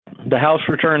The House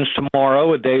returns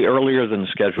tomorrow, a day earlier than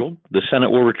scheduled. The Senate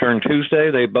will return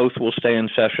Tuesday. They both will stay in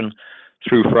session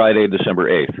through Friday, December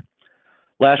 8th.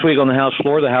 Last week on the House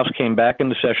floor, the House came back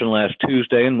into session last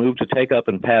Tuesday and moved to take up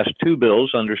and pass two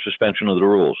bills under suspension of the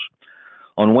rules.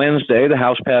 On Wednesday, the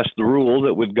House passed the rule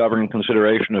that would govern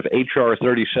consideration of H.R.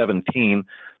 3017,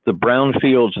 the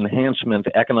Brownfields Enhancement,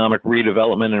 Economic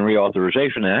Redevelopment and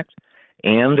Reauthorization Act,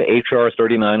 and H.R.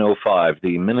 3905,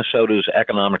 the Minnesota's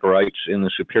Economic Rights in the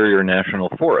Superior National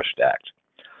Forest Act.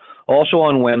 Also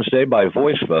on Wednesday, by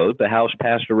voice vote, the House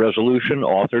passed a resolution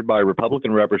authored by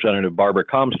Republican Representative Barbara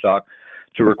Comstock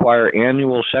to require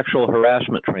annual sexual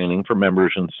harassment training for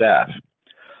members and staff.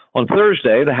 On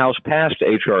Thursday, the House passed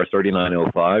H.R.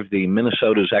 3905, the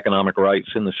Minnesota's Economic Rights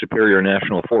in the Superior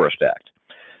National Forest Act.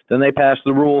 Then they passed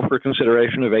the rule for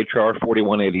consideration of H.R.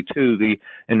 4182, the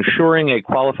Ensuring a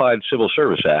Qualified Civil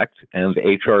Service Act, and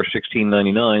H.R.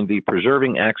 1699, the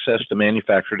Preserving Access to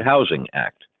Manufactured Housing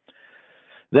Act.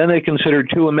 Then they considered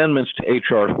two amendments to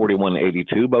H.R.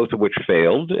 4182, both of which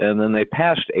failed, and then they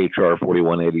passed H.R.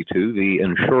 4182, the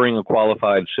Ensuring a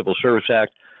Qualified Civil Service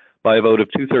Act, by a vote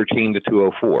of 213 to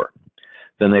 204.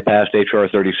 Then they passed H.R.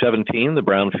 3017, the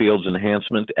Brownfields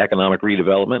Enhancement, Economic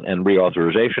Redevelopment and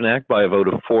Reauthorization Act, by a vote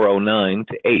of 409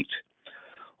 to 8.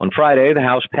 On Friday, the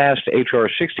House passed H.R.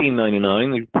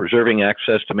 1699, the Preserving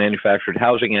Access to Manufactured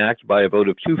Housing Act, by a vote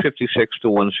of 256 to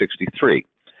 163.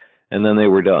 And then they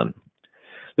were done.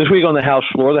 This week on the House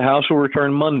floor, the House will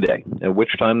return Monday, at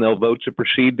which time they'll vote to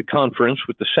proceed to conference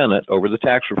with the Senate over the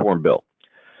tax reform bill.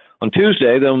 On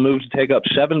Tuesday, they'll move to take up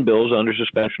 7 bills under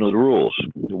suspension of the rules.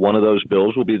 One of those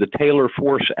bills will be the Taylor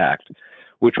Force Act,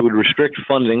 which would restrict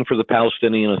funding for the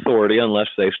Palestinian Authority unless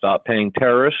they stop paying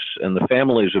terrorists and the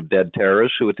families of dead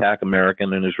terrorists who attack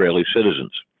American and Israeli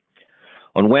citizens.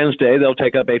 On Wednesday, they'll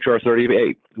take up H.R.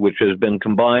 38, which has been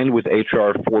combined with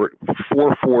H.R.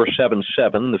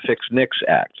 4477, the Fix NICS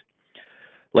Act.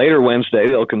 Later Wednesday,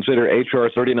 they'll consider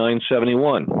H.R.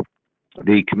 3971,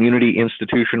 the Community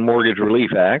Institution Mortgage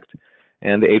Relief Act,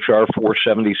 and H.R.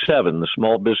 477, the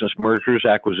Small Business Mergers,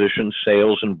 Acquisitions,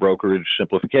 Sales, and Brokerage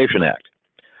Simplification Act.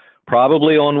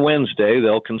 Probably on Wednesday,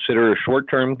 they'll consider a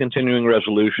short-term continuing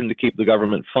resolution to keep the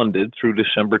government funded through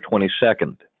December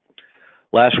 22nd.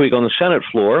 Last week on the Senate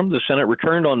floor, the Senate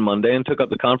returned on Monday and took up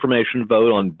the confirmation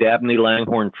vote on Dabney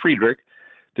Langhorne Friedrich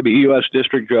to be U.S.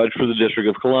 District Judge for the District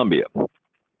of Columbia.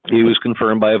 He was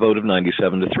confirmed by a vote of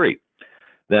 97 to 3.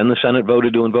 Then the Senate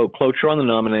voted to invoke cloture on the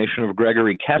nomination of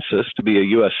Gregory Katsas to be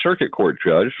a U.S. Circuit Court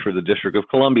judge for the District of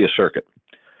Columbia Circuit.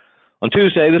 On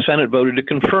Tuesday, the Senate voted to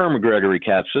confirm Gregory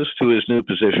Katsas to his new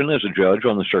position as a judge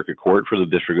on the Circuit Court for the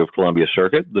District of Columbia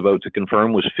Circuit. The vote to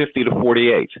confirm was 50 to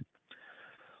 48.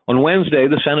 On Wednesday,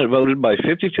 the Senate voted by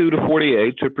 52 to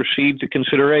 48 to proceed to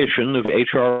consideration of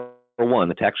H.R. 1,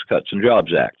 the Tax Cuts and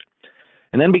Jobs Act,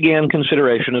 and then began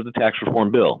consideration of the tax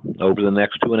reform bill. Over the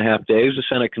next 2.5 days, the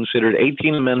Senate considered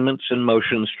 18 amendments and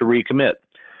motions to recommit,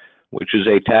 which is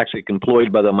a tactic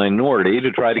employed by the minority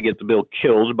to try to get the bill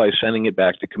killed by sending it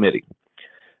back to committee.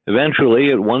 Eventually,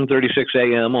 at 1:36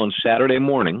 a.m. on Saturday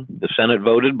morning, the Senate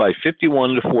voted by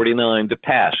 51 to 49 to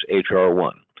pass H.R.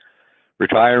 1.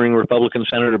 Retiring Republican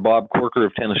Senator Bob Corker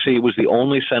of Tennessee was the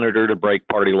only senator to break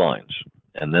party lines,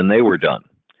 and then they were done.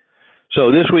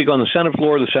 So this week on the Senate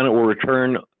floor, the Senate will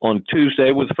return on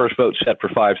Tuesday with the first vote set for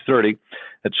 5:30.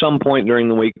 At some point during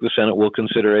the week, the Senate will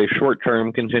consider a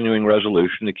short-term continuing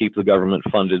resolution to keep the government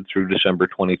funded through December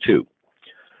 22.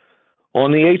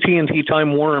 On the AT&T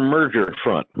Time Warner merger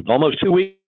front, almost 2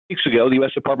 weeks ago, the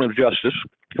U.S. Department of Justice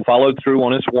followed through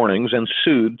on its warnings and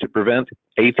sued to prevent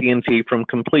AT&T from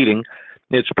completing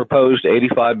its proposed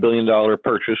 $85 billion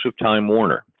purchase of Time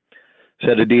Warner.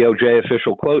 Said a DOJ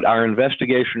official, quote, "Our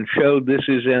investigation showed this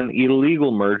is an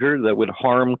illegal merger that would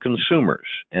harm consumers,"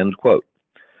 end quote.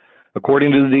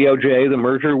 According to the DOJ, the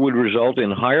merger would result in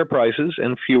higher prices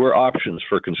and fewer options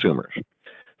for consumers.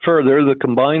 Further, the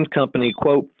combined company,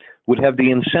 quote, would have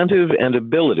the incentive and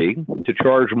ability to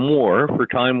charge more for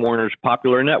Time Warner's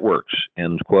popular networks,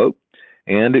 end quote,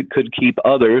 and it could keep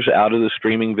others out of the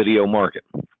streaming video market.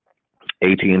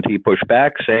 AT&T pushed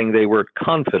back, saying they were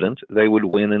confident they would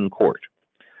win in court.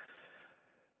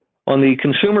 On the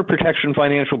Consumer Protection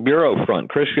Financial Bureau front,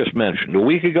 Chris just mentioned, a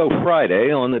week ago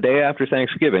Friday, on the day after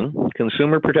Thanksgiving,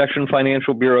 Consumer Protection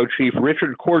Financial Bureau Chief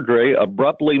Richard Cordray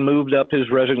abruptly moved up his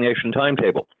resignation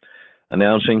timetable,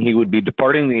 announcing he would be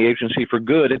departing the agency for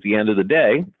good at the end of the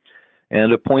day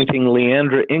and appointing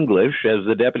Leandra English as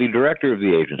the deputy director of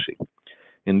the agency.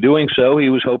 In doing so, he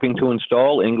was hoping to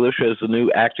install English as the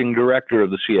new acting director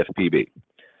of the CFPB.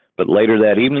 But later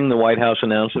that evening, the White House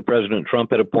announced that President Trump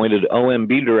had appointed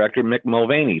OMB Director Mick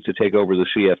Mulvaney to take over the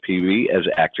CFPB as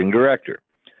acting director.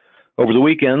 Over the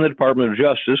weekend, the Department of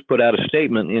Justice put out a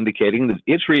statement indicating that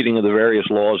its reading of the various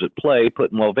laws at play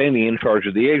put Mulvaney in charge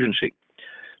of the agency.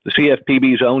 The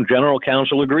CFPB's own general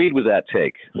counsel agreed with that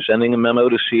take, sending a memo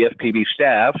to CFPB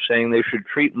staff saying they should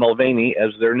treat Mulvaney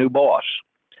as their new boss.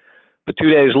 But 2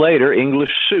 days later,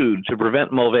 English sued to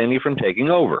prevent Mulvaney from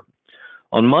taking over.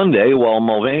 On Monday, while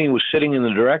Mulvaney was sitting in the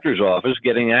director's office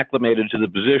getting acclimated to the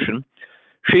position,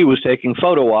 she was taking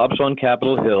photo ops on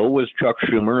Capitol Hill with Chuck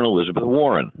Schumer and Elizabeth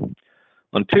Warren.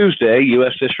 On Tuesday,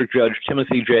 U.S. District Judge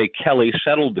Timothy J. Kelly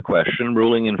settled the question,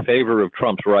 ruling in favor of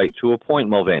Trump's right to appoint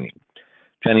Mulvaney.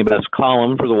 Jenny Beth's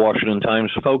column for the Washington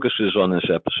Times focuses on this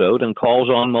episode and calls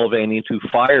on Mulvaney to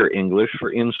fire English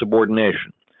for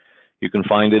insubordination. You can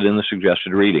find it in the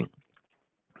suggested reading.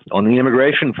 On the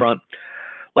immigration front,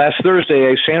 last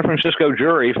Thursday, a San Francisco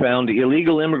jury found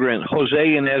illegal immigrant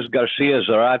Jose Inez Garcia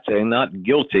Zarate not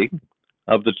guilty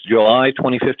of the July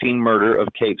 2015 murder of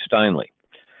Kate Steinle.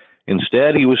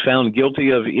 Instead, he was found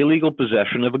guilty of illegal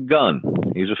possession of a gun.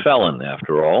 He's a felon,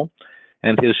 after all,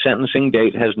 and his sentencing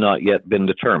date has not yet been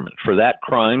determined. For that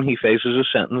crime, he faces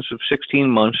a sentence of 16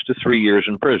 months to 3 years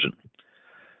in prison.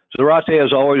 Zarate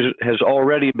has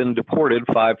already been deported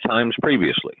 5 times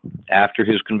previously. After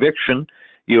his conviction,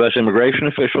 U.S. immigration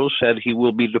officials said he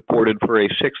will be deported for a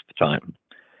 6th time.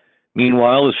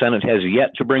 Meanwhile, the Senate has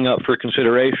yet to bring up for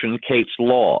consideration Kate's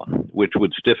Law, which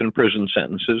would stiffen prison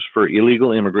sentences for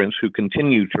illegal immigrants who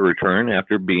continue to return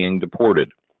after being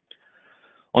deported.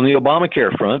 On the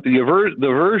Obamacare front, the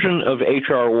version of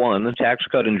H.R. 1, the Tax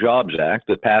Cut and Jobs Act,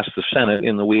 that passed the Senate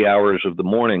in the wee hours of the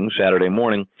morning, Saturday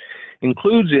morning,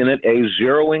 includes in it a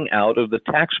zeroing out of the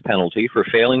tax penalty for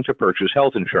failing to purchase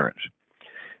health insurance.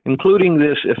 Including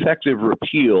this effective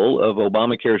repeal of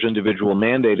Obamacare's individual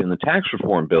mandate in the tax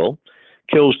reform bill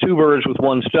kills 2 birds with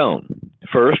 1 stone.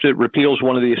 First, it repeals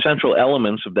one of the essential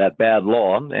elements of that bad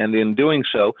law, and in doing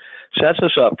so, sets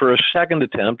us up for a second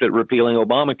attempt at repealing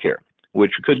Obamacare,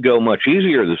 which could go much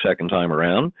easier the second time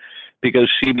around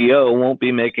because CBO won't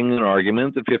be making an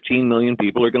argument that 15 million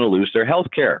people are going to lose their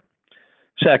health care.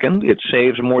 Second, it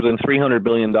saves more than $300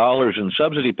 billion in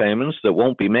subsidy payments that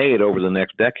won't be made over the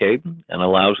next decade and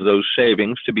allows those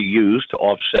savings to be used to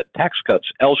offset tax cuts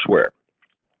elsewhere.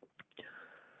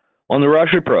 On the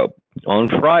Russia probe, on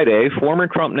Friday, former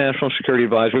Trump National Security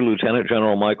Advisor Lieutenant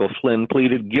General Michael Flynn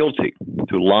pleaded guilty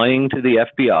to lying to the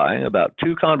FBI about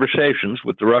 2 conversations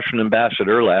with the Russian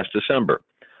ambassador last December.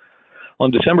 On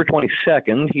December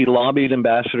 22nd, he lobbied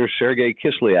Ambassador Sergei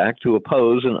Kislyak to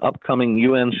oppose an upcoming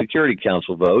UN Security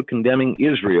Council vote condemning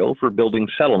Israel for building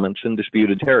settlements in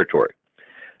disputed territory.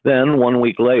 Then, 1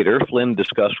 week later, Flynn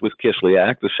discussed with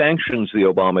Kislyak the sanctions the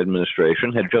Obama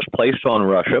administration had just placed on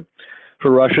Russia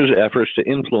for Russia's efforts to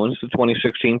influence the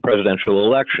 2016 presidential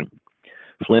election.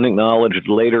 Flynn acknowledged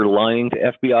later lying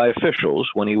to FBI officials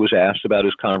when he was asked about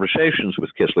his conversations with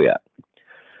Kislyak.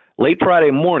 Late Friday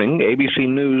morning, ABC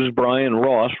News' Brian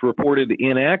Ross reported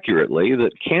inaccurately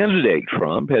that candidate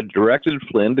Trump had directed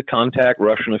Flynn to contact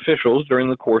Russian officials during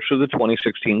the course of the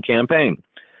 2016 campaign.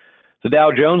 The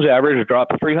Dow Jones average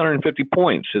dropped 350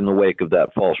 points in the wake of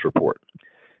that false report.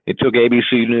 It took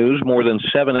ABC News more than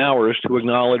 7 hours to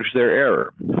acknowledge their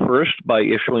error, first by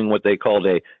issuing what they called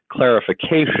a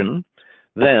clarification,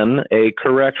 then a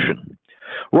correction.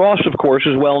 Ross, of course,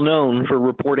 is well known for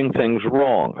reporting things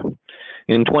wrong.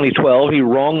 In 2012, he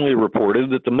wrongly reported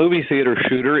that the movie theater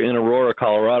shooter in Aurora,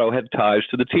 Colorado had ties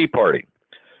to the Tea Party.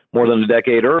 More than a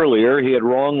decade earlier, he had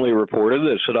wrongly reported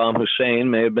that Saddam Hussein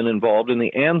may have been involved in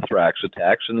the anthrax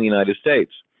attacks in the United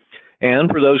States.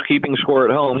 And for those keeping score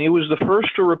at home, he was the first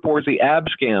to report the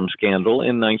Abscam scandal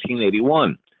in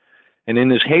 1981. And in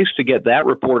his haste to get that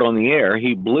report on the air,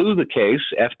 he blew the case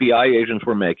FBI agents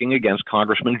were making against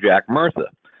Congressman Jack Murtha,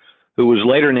 who was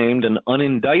later named an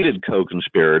unindicted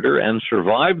co-conspirator and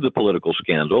survived the political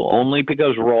scandal only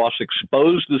because Ross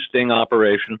exposed the sting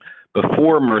operation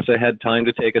before Murtha had time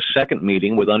to take a second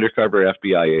meeting with undercover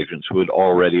FBI agents who had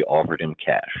already offered him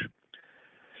cash.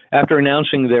 After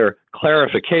announcing their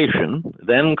clarification,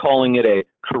 then calling it a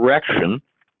correction,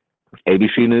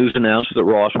 ABC News announced that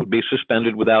Ross would be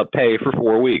suspended without pay for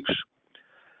 4 weeks.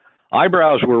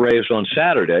 Eyebrows were raised on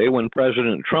Saturday when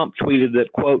President Trump tweeted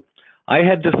that, quote, "I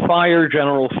had to fire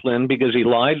General Flynn because he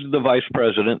lied to the vice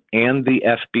president and the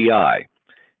FBI.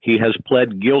 He has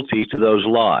pled guilty to those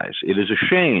lies. It is a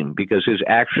shame because his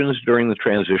actions during the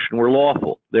transition were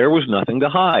lawful. There was nothing to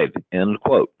hide," end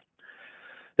quote.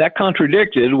 That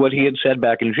contradicted what he had said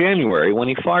back in January when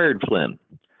he fired Flynn.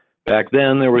 Back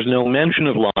then, there was no mention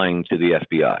of lying to the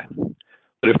FBI.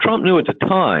 But if Trump knew at the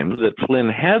time that Flynn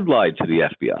had lied to the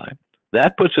FBI,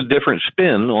 that puts a different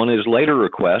spin on his later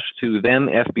request to then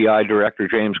FBI Director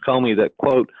James Comey that,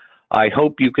 quote, "I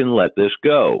hope you can let this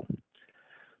go."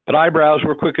 But eyebrows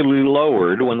were quickly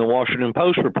lowered when the Washington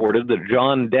Post reported that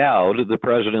John Dowd, the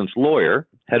president's lawyer,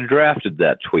 had drafted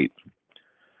that tweet.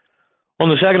 On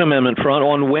the Second Amendment front,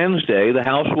 on Wednesday, the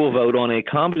House will vote on a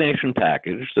combination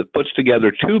package that puts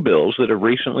together two bills that have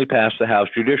recently passed the House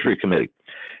Judiciary Committee.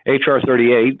 H.R.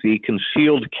 38, the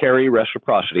Concealed Carry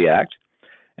Reciprocity Act,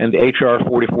 and H.R.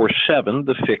 44-7,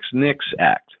 the Fix NICS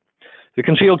Act. The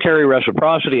Concealed Carry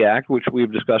Reciprocity Act, which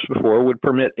we've discussed before, would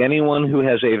permit anyone who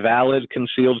has a valid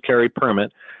concealed carry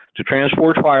permit to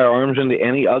transport firearms into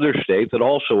any other state that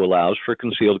also allows for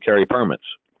concealed carry permits.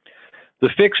 The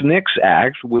Fix NICS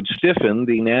Act would stiffen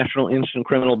the National Instant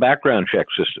Criminal Background Check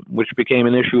System, which became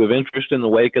an issue of interest in the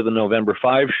wake of the November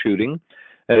 5 shooting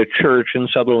at a church in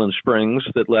Sutherland Springs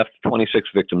that left 26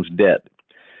 victims dead.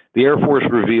 The Air Force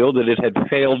revealed that it had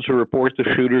failed to report the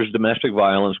shooter's domestic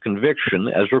violence conviction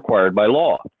as required by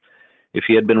law. If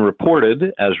he had been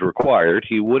reported as required,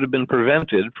 he would have been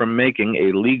prevented from making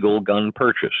a legal gun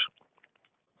purchase.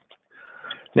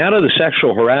 Now to the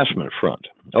sexual harassment front.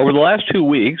 Over the last 2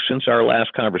 weeks since our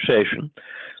last conversation,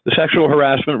 the sexual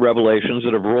harassment revelations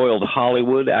that have roiled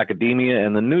Hollywood, academia,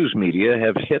 and the news media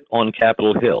have hit on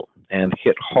Capitol Hill, and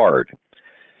hit hard.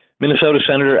 Minnesota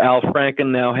Senator Al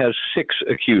Franken now has 6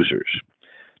 accusers.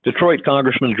 Detroit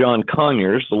Congressman John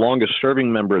Conyers, the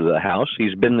longest-serving member of the House,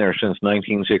 he's been there since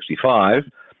 1965,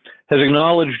 has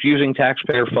acknowledged using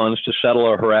taxpayer funds to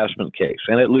settle a harassment case,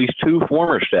 and at least 2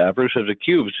 former staffers have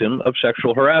accused him of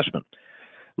sexual harassment,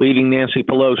 leading Nancy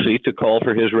Pelosi to call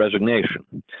for his resignation.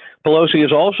 Pelosi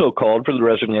has also called for the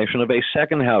resignation of a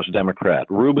second House Democrat,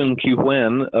 Ruben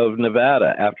Kihuen of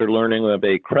Nevada, after learning of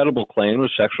a credible claim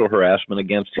of sexual harassment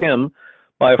against him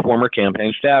by a former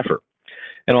campaign staffer.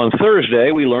 And on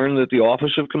Thursday, we learned that the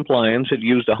Office of Compliance had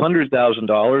used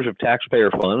 $100,000 of taxpayer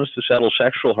funds to settle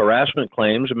sexual harassment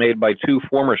claims made by 2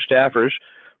 former staffers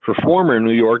for former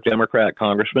New York Democrat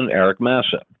Congressman Eric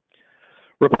Massa.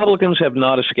 Republicans have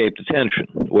not escaped attention.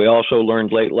 We also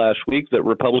learned late last week that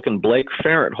Republican Blake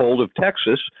Farenthold of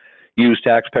Texas used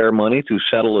taxpayer money to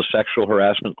settle a sexual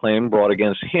harassment claim brought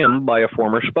against him by a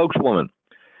former spokeswoman.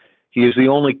 He is the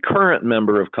only current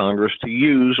member of Congress to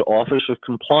use Office of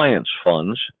Compliance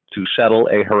funds to settle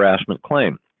a harassment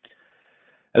claim.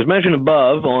 As mentioned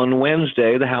above, on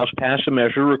Wednesday, the House passed a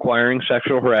measure requiring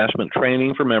sexual harassment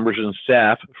training for members and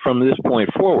staff from this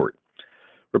point forward.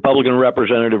 Republican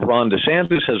Representative Ron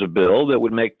DeSantis has a bill that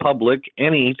would make public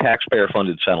any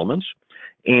taxpayer-funded settlements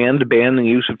and ban the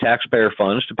use of taxpayer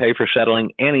funds to pay for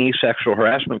settling any sexual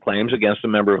harassment claims against a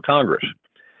member of Congress.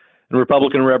 And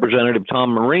Republican Representative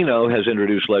Tom Marino has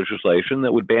introduced legislation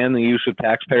that would ban the use of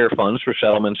taxpayer funds for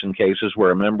settlements in cases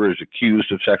where a member is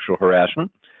accused of sexual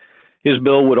harassment. His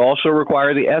bill would also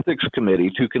require the Ethics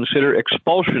Committee to consider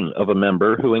expulsion of a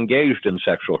member who engaged in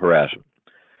sexual harassment.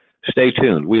 Stay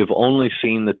tuned. We have only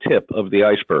seen the tip of the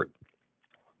iceberg.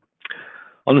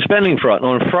 On the spending front,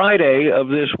 on Friday of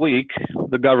this week,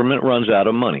 the government runs out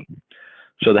of money.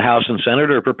 So the House and Senate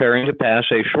are preparing to pass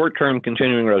a short-term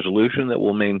continuing resolution that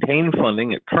will maintain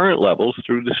funding at current levels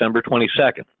through December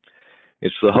 22nd.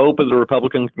 It's the hope of the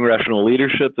Republican congressional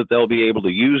leadership that they'll be able to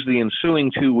use the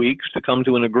ensuing 2 weeks to come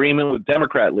to an agreement with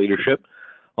Democrat leadership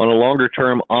on a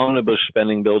longer-term omnibus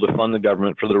spending bill to fund the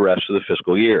government for the rest of the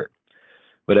fiscal year.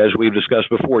 But as we've discussed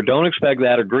before, don't expect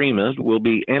that agreement will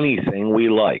be anything we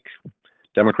like.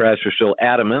 Democrats are still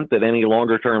adamant that any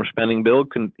longer-term spending bill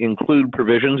can include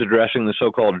provisions addressing the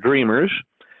so-called Dreamers,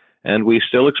 and we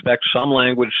still expect some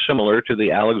language similar to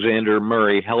the Alexander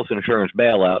Murray health insurance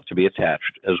bailout to be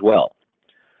attached as well.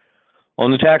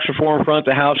 On the tax reform front,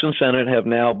 the House and Senate have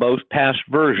now both passed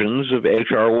versions of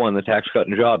H.R. 1, the Tax Cut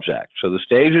and Jobs Act, so the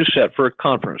stage is set for a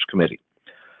conference committee.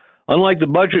 Unlike the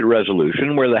budget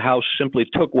resolution, where the House simply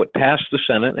took what passed the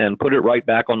Senate and put it right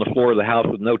back on the floor of the House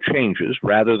with no changes,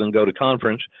 rather than go to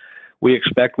conference, we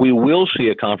expect we will see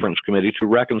a conference committee to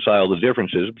reconcile the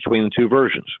differences between the 2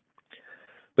 versions.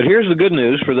 But here's the good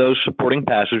news for those supporting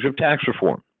passage of tax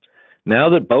reform. Now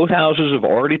that both houses have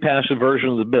already passed a version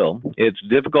of the bill, it's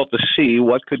difficult to see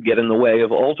what could get in the way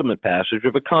of ultimate passage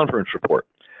of a conference report.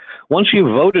 Once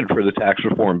you've voted for the tax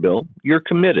reform bill, you're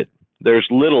committed. There's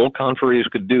little conferees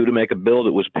could do to make a bill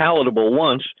that was palatable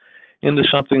once into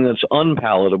something that's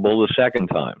unpalatable the second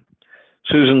time.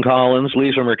 Susan Collins,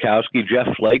 Lisa Murkowski, Jeff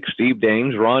Flake, Steve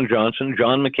Daines, Ron Johnson,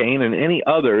 John McCain, and any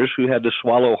others who had to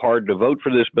swallow hard to vote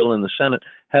for this bill in the Senate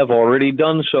have already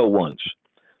done so once.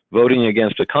 Voting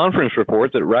against a conference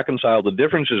report that reconciled the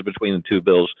differences between the 2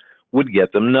 bills would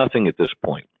get them nothing at this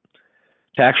point.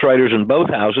 Tax writers in both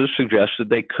houses suggested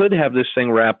they could have this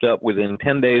thing wrapped up within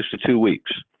 10 days to 2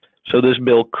 weeks. So this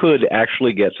bill could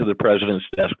actually get to the president's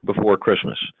desk before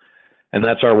Christmas. And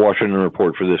that's our Washington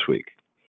Report for this week.